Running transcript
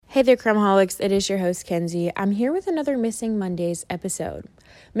Hey there, Crumholics. It is your host, Kenzie. I'm here with another Missing Mondays episode.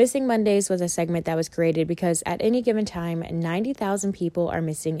 Missing Mondays was a segment that was created because at any given time, 90,000 people are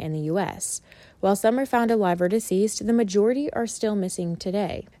missing in the U.S. While some are found alive or deceased, the majority are still missing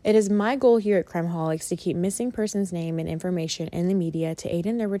today. It is my goal here at Crumholics to keep missing persons' name and information in the media to aid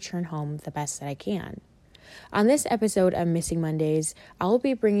in their return home the best that I can. On this episode of Missing Mondays, I'll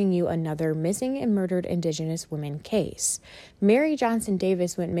be bringing you another missing and murdered Indigenous women case. Maty Johnson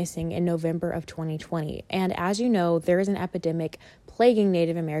Davis went missing in November of 2020, and as you know, there is an epidemic plaguing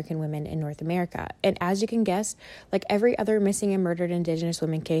Native American women in North America. And as you can guess, like every other missing and murdered Indigenous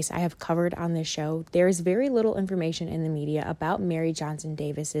women case I have covered on this show, there is very little information in the media about Maty Johnson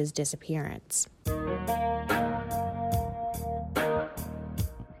Davis's disappearance.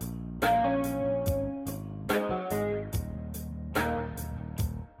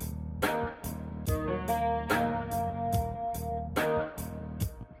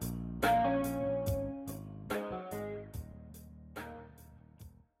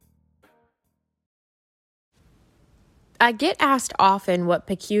 I get asked often what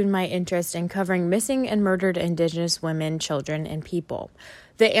piqued my interest in covering missing and murdered Indigenous women, children, and people.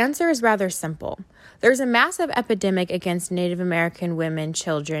 The answer is rather simple. There's a massive epidemic against Native American women,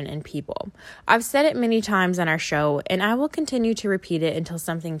 children, and people. I've said it many times on our show, and I will continue to repeat it until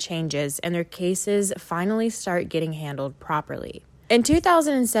something changes and their cases finally start getting handled properly. In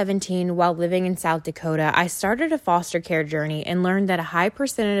 2017, while living in South Dakota, I started a foster care journey and learned that a high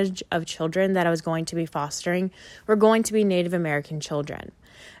percentage of children that I was going to be fostering were going to be Native American children.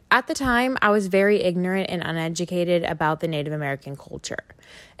 At the time, I was very ignorant and uneducated about the Native American culture.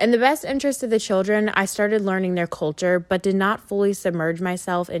 In the best interest of the children, I started learning their culture, but did not fully submerge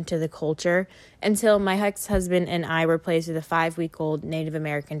myself into the culture until my ex-husband and I were placed with a 5-week-old Native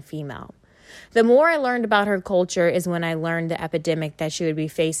American female. The more I learned about her culture is when I learned the epidemic that she would be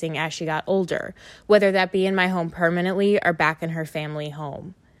facing as she got older, whether that be in my home permanently or back in her family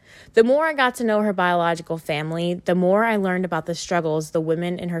home. The more I got to know her biological family, the more I learned about the struggles the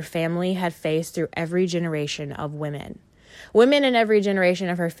women in her family had faced through every generation of women. Women in every generation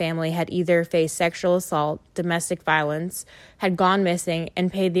of her family had either faced sexual assault, domestic violence, had gone missing,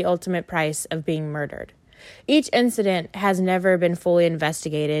 and paid the ultimate price of being murdered. Each incident has never been fully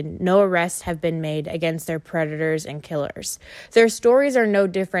investigated. No arrests have been made against their predators and killers. Their stories are no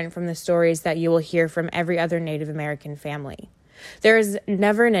different from the stories that you will hear from every other Native American family. There is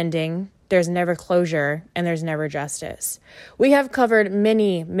never an ending, there's never closure, and there's never justice. We have covered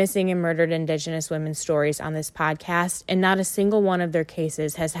many missing and murdered Indigenous women's stories on this podcast, and not a single one of their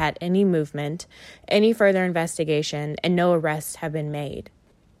cases has had any movement, any further investigation, and no arrests have been made.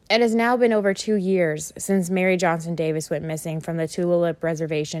 It has now been over 2 years since Maty Johnson Davis went missing from the Tulalip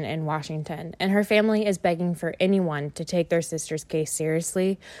Reservation in Washington, and her family is begging for anyone to take their sister's case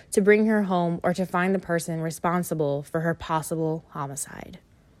seriously, to bring her home, or to find the person responsible for her possible homicide.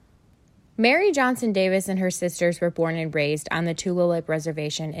 Maty Johnson Davis and her sisters were born and raised on the Tulalip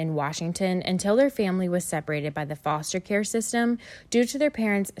Reservation in Washington until their family was separated by the foster care system due to their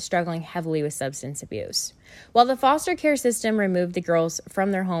parents struggling heavily with substance abuse. While the foster care system removed the girls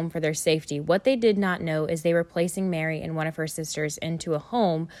from their home for their safety, what they did not know is they were placing Mary and one of her sisters into a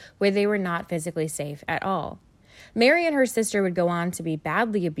home where they were not physically safe at all. Mary and her sister would go on to be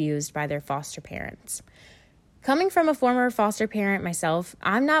badly abused by their foster parents. Coming from a former foster parent myself,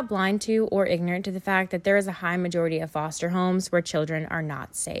 I'm not blind to or ignorant to the fact that there is a high majority of foster homes where children are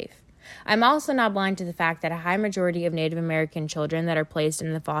not safe. I'm also not blind to the fact that a high majority of Native American children that are placed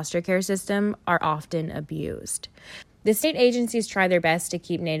in the foster care system are often abused. The state agencies try their best to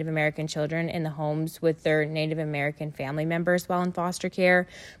keep Native American children in the homes with their Native American family members while in foster care,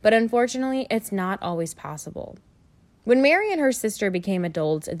 but unfortunately, it's not always possible. When Mary and her sister became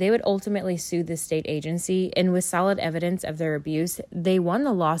adults, they would ultimately sue the state agency, and with solid evidence of their abuse, they won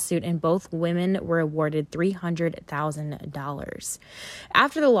the lawsuit and both women were awarded $300,000.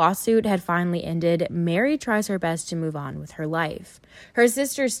 After the lawsuit had finally ended, Mary tries her best to move on with her life. Her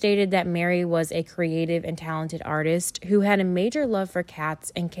sister stated that Mary was a creative and talented artist who had a major love for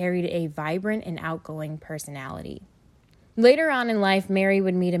cats and carried a vibrant and outgoing personality. Later on in life, Mary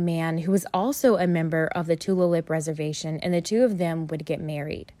would meet a man who was also a member of the Tulalip Reservation, and the two of them would get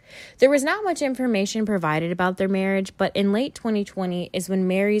married. There was not much information provided about their marriage, but in late 2020 is when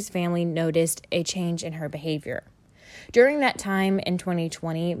Mary's family noticed a change in her behavior. During that time in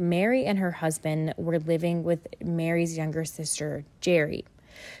 2020, Mary and her husband were living with Mary's younger sister, Jerry.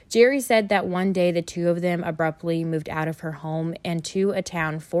 Jerry said that one day the two of them abruptly moved out of her home and to a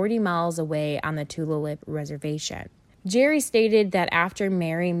town 40 miles away on the Tulalip Reservation. Jerry stated that after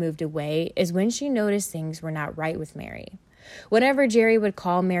Mary moved away is when she noticed things were not right with Mary. Whenever Jerry would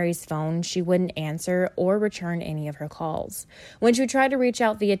call Mary's phone, she wouldn't answer or return any of her calls. When she tried to reach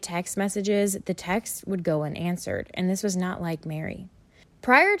out via text messages, the text would go unanswered, and this was not like Mary.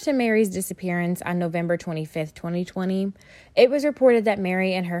 Prior to Mary's disappearance on November 25th, 2020, it was reported that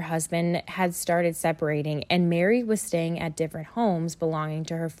Mary and her husband had started separating, and Mary was staying at different homes belonging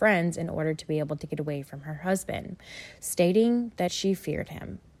to her friends in order to be able to get away from her husband, stating that she feared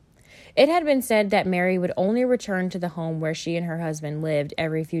him. It had been said that Mary would only return to the home where she and her husband lived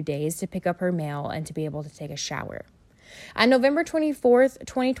every few days to pick up her mail and to be able to take a shower. On November 24th,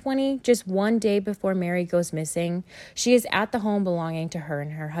 2020, just one day before Mary goes missing, she is at the home belonging to her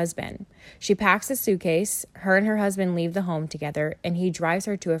and her husband. She packs a suitcase, her and her husband leave the home together, and he drives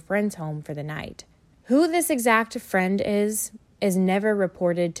her to a friend's home for the night. Who this exact friend is never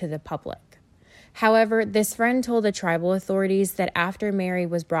reported to the public. However, this friend told the tribal authorities that after Mary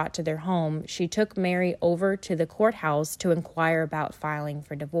was brought to their home, she took Mary over to the courthouse to inquire about filing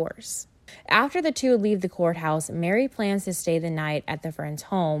for divorce. After the two leave the courthouse, Mary plans to stay the night at the friend's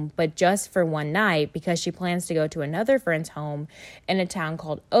home, but just for one night because she plans to go to another friend's home in a town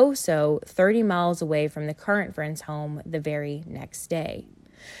called Oso, 30 miles away from the current friend's home the very next day.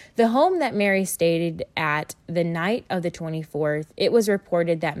 The home that Mary stayed at the night of the 24th, it was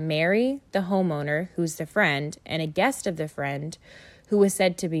reported that Mary, the homeowner, who's the friend, and a guest of the friend, who was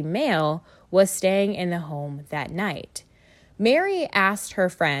said to be male, was staying in the home that night. Mary asked her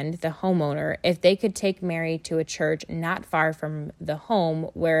friend, the homeowner, if they could take Mary to a church not far from the home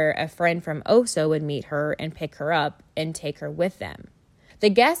where a friend from Oso would meet her and pick her up and take her with them.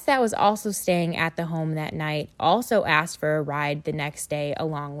 The guest that was also staying at the home that night also asked for a ride the next day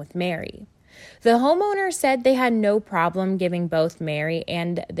along with Mary. The homeowner said they had no problem giving both Mary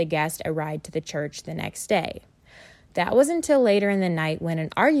and the guest a ride to the church the next day. That was until later in the night when an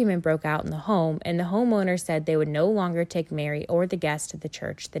argument broke out in the home, and the homeowner said they would no longer take Mary or the guest to the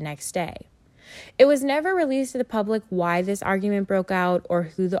church the next day. It was never released to the public why this argument broke out or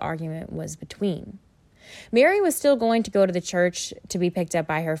who the argument was between. Mary was still going to go to the church to be picked up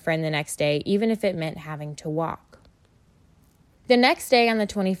by her friend the next day, even if it meant having to walk. The next day on the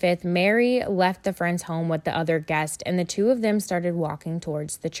 25th, Mary left the friend's home with the other guest, and the two of them started walking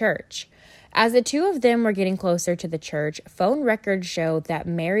towards the church. As the two of them were getting closer to the church, phone records showed that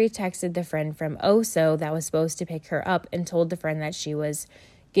Mary texted the friend from Oso that was supposed to pick her up and told the friend that she was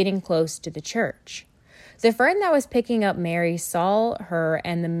getting close to the church. The friend that was picking up Mary saw her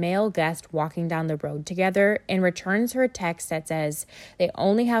and the male guest walking down the road together and returns her a text that says they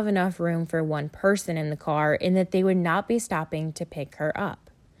only have enough room for one person in the car and that they would not be stopping to pick her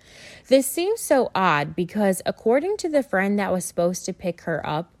up. This seems so odd because according to the friend that was supposed to pick her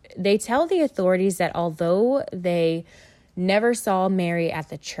up, they tell the authorities that although they never saw Mary at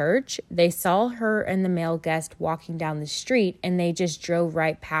the church, they saw her and the male guest walking down the street and they just drove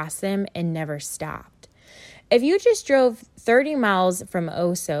right past them and never stopped. If you just drove 30 miles from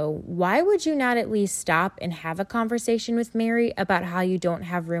Oso, why would you not at least stop and have a conversation with Mary about how you don't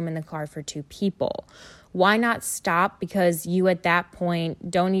have room in the car for two people? Why not stop because you at that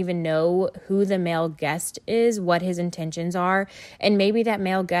point don't even know who the male guest is, what his intentions are, and maybe that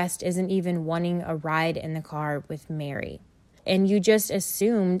male guest isn't even wanting a ride in the car with Mary. And you just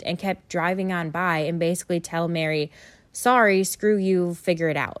assumed and kept driving on by and basically tell Mary, sorry, screw you, figure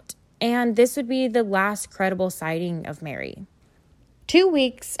it out. And this would be the last credible sighting of Mary. 2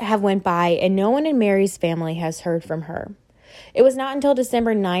 weeks have went by and no one in Mary's family has heard from her. It was not until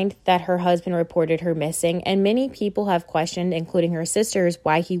December 9th that her husband reported her missing, and many people have questioned, including her sisters,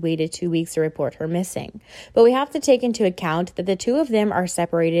 why he waited 2 weeks to report her missing. But we have to take into account that the two of them are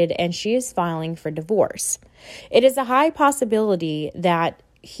separated and she is filing for divorce. It is a high possibility that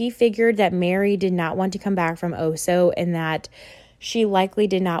he figured that Mary did not want to come back from Oso and that she likely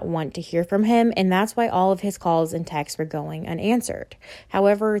did not want to hear from him, and that's why all of his calls and texts were going unanswered.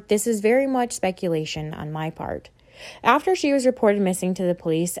 However, this is very much speculation on my part. After she was reported missing to the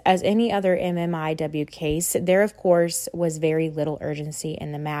police, as any other MMIW case, there of course was very little urgency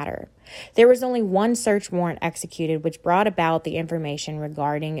in the matter. There was only one search warrant executed, which brought about the information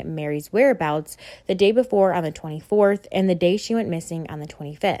regarding Mary's whereabouts the day before on the 24th and the day she went missing on the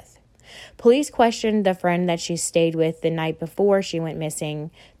 25th. Police questioned the friend that she stayed with the night before she went missing,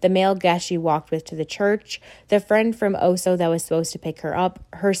 the male guest she walked with to the church, the friend from Oso that was supposed to pick her up,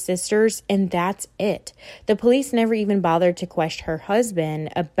 her sisters, and that's it. The police never even bothered to question her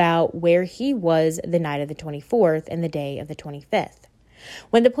husband about where he was the night of the 24th and the day of the 25th.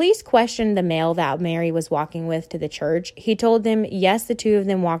 When the police questioned the male that Mary was walking with to the church, he told them, yes, the two of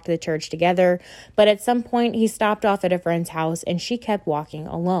them walked to the church together, but at some point he stopped off at a friend's house and she kept walking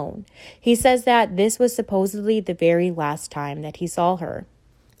alone. He says that this was supposedly the very last time that he saw her.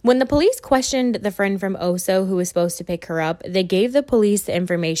 When the police questioned the friend from Oso who was supposed to pick her up, they gave the police the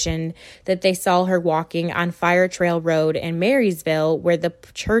information that they saw her walking on Fire Trail Road in Marysville, where the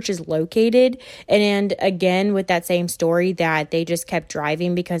church is located. And again, with that same story that they just kept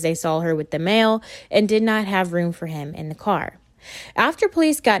driving because they saw her with the male and did not have room for him in the car. After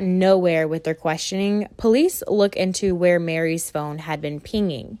police got nowhere with their questioning, police look into where Mary's phone had been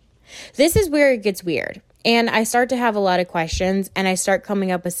pinging. This is where it gets weird. And I start to have a lot of questions, and I start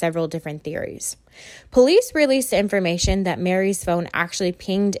coming up with several different theories. Police released information that Mary's phone actually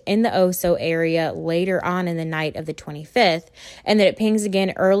pinged in the Oso area later on in the night of the 25th, and that it pings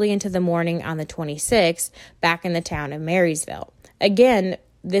again early into the morning on the 26th, back in the town of Marysville. Again,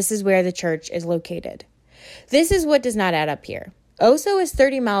 this is where the church is located. This is what does not add up here. Oso is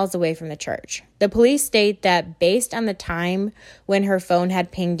 30 miles away from the church. The police state that based on the time when her phone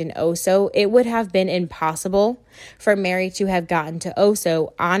had pinged in Oso, it would have been impossible for Mary to have gotten to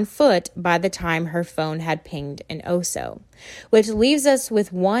Oso on foot by the time her phone had pinged in Oso, which leaves us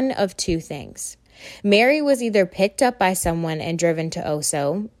with one of two things. Mary was either picked up by someone and driven to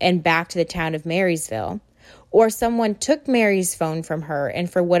Oso and back to the town of Marysville, or someone took Mary's phone from her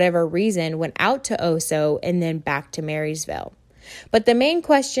and for whatever reason went out to Oso and then back to Marysville. But the main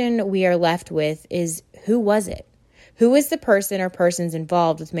question we are left with is, who was it? Who is the person or persons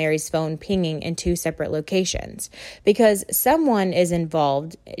involved with Mary's phone pinging in two separate locations? Because someone is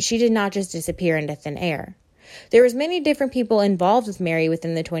involved. She did not just disappear into thin air. There was many different people involved with Mary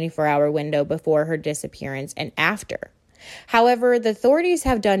within the 24-hour window before her disappearance and after. However, the authorities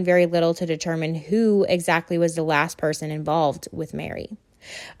have done very little to determine who exactly was the last person involved with Mary.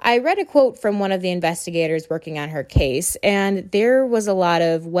 I read a quote from one of the investigators working on her case, and there was a lot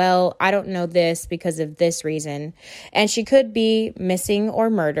of, well, I don't know this because of this reason, and she could be missing or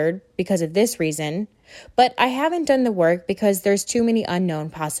murdered because of this reason, but I haven't done the work because there's too many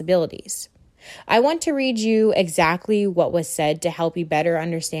unknown possibilities. I want to read you exactly what was said to help you better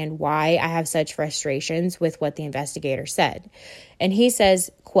understand why I have such frustrations with what the investigator said. And he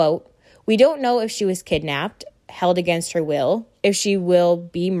says, quote, "We don't know if she was kidnapped, held against her will, if she will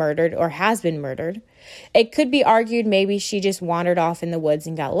be murdered or has been murdered. It could be argued maybe she just wandered off in the woods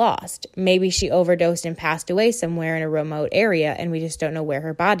and got lost. Maybe she overdosed and passed away somewhere in a remote area and we just don't know where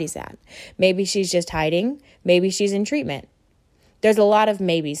her body's at. Maybe she's just hiding. Maybe she's in treatment." There's a lot of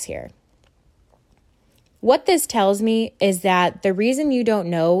maybes here. What this tells me is that the reason you don't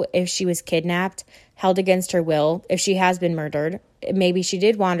know if she was kidnapped, held against her will, if she has been murdered, maybe she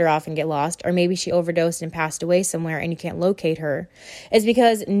did wander off and get lost, or maybe she overdosed and passed away somewhere and you can't locate her, is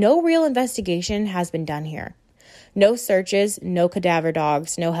because no real investigation has been done here. No searches, no cadaver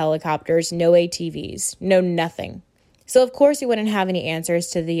dogs, no helicopters, no ATVs, no nothing. So of course you wouldn't have any answers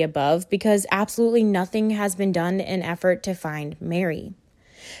to the above because absolutely nothing has been done in effort to find Mary.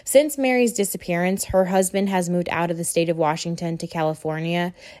 Since Mary's disappearance, her husband has moved out of the state of Washington to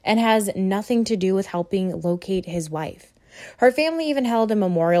California and has nothing to do with helping locate his wife. Her family even held a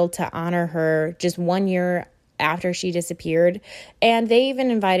memorial to honor her just 1 year after she disappeared, and they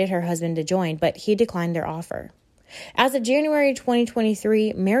even invited her husband to join, but he declined their offer. As of January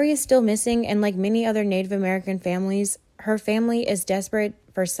 2023, Mary is still missing, and like many other Native American families, her family is desperate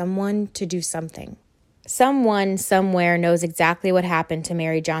for someone to do something. Someone somewhere knows exactly what happened to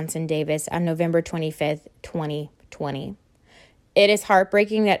Maty Johnson Davis on November 25th, 2020. It is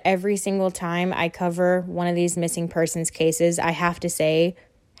heartbreaking that every single time I cover one of these missing persons cases, I have to say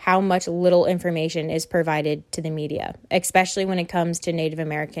how much little information is provided to the media, especially when it comes to Native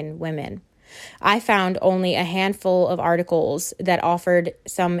American women. I found only a handful of articles that offered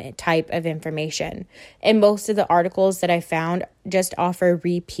some type of information, and most of the articles that I found just offer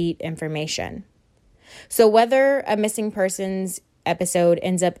repeat information. So whether a missing persons episode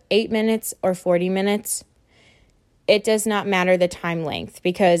ends up 8 minutes or 40 minutes, it does not matter the time length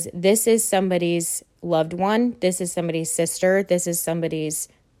because this is somebody's loved one, this is somebody's sister, this is somebody's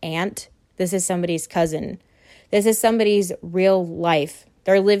aunt, this is somebody's cousin, this is somebody's real life.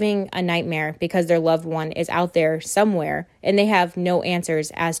 They're living a nightmare because their loved one is out there somewhere and they have no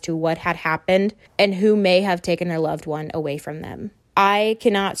answers as to what had happened and who may have taken their loved one away from them. I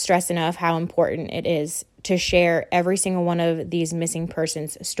cannot stress enough how important it is to share every single one of these missing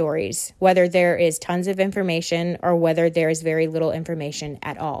persons stories, whether there is tons of information or whether there is very little information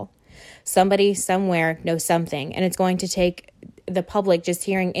at all. Somebody somewhere knows something, and it's going to take the public just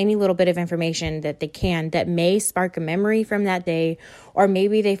hearing any little bit of information that they can that may spark a memory from that day, or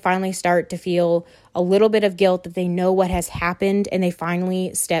maybe they finally start to feel a little bit of guilt that they know what has happened and they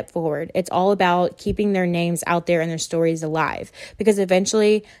finally step forward. It's all about keeping their names out there and their stories alive, because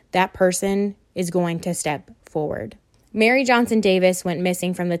eventually that person is going to step forward. Maty Johnson Davis went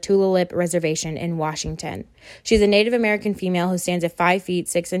missing from the Tulalip Reservation in Washington. She's a Native American female who stands at 5 feet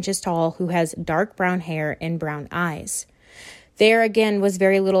 6 inches tall, who has dark brown hair and brown eyes. There again was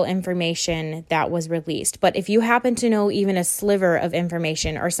very little information that was released, but if you happen to know even a sliver of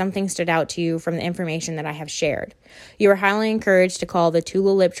information or something stood out to you from the information that I have shared, you are highly encouraged to call the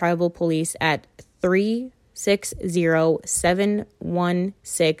Tulalip Tribal Police at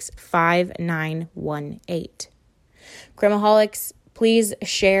 360-716-5918. Crimeaholics, please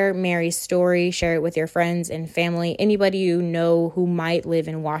share Mary's story, share it with your friends and family, anybody you know who might live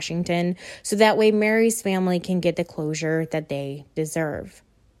in Washington, so that way Mary's family can get the closure that they deserve.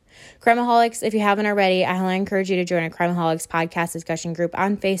 Crimeaholics, if you haven't already, I highly encourage you to join a Crimeaholics podcast discussion group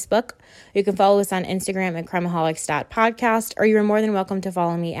on Facebook. You can follow us on Instagram at crimeaholics.podcast, or you are more than welcome to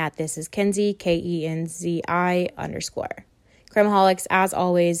follow me at thisiskenzie, KENZI_. Crimeaholics, as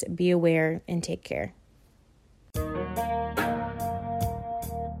always, be aware and take care.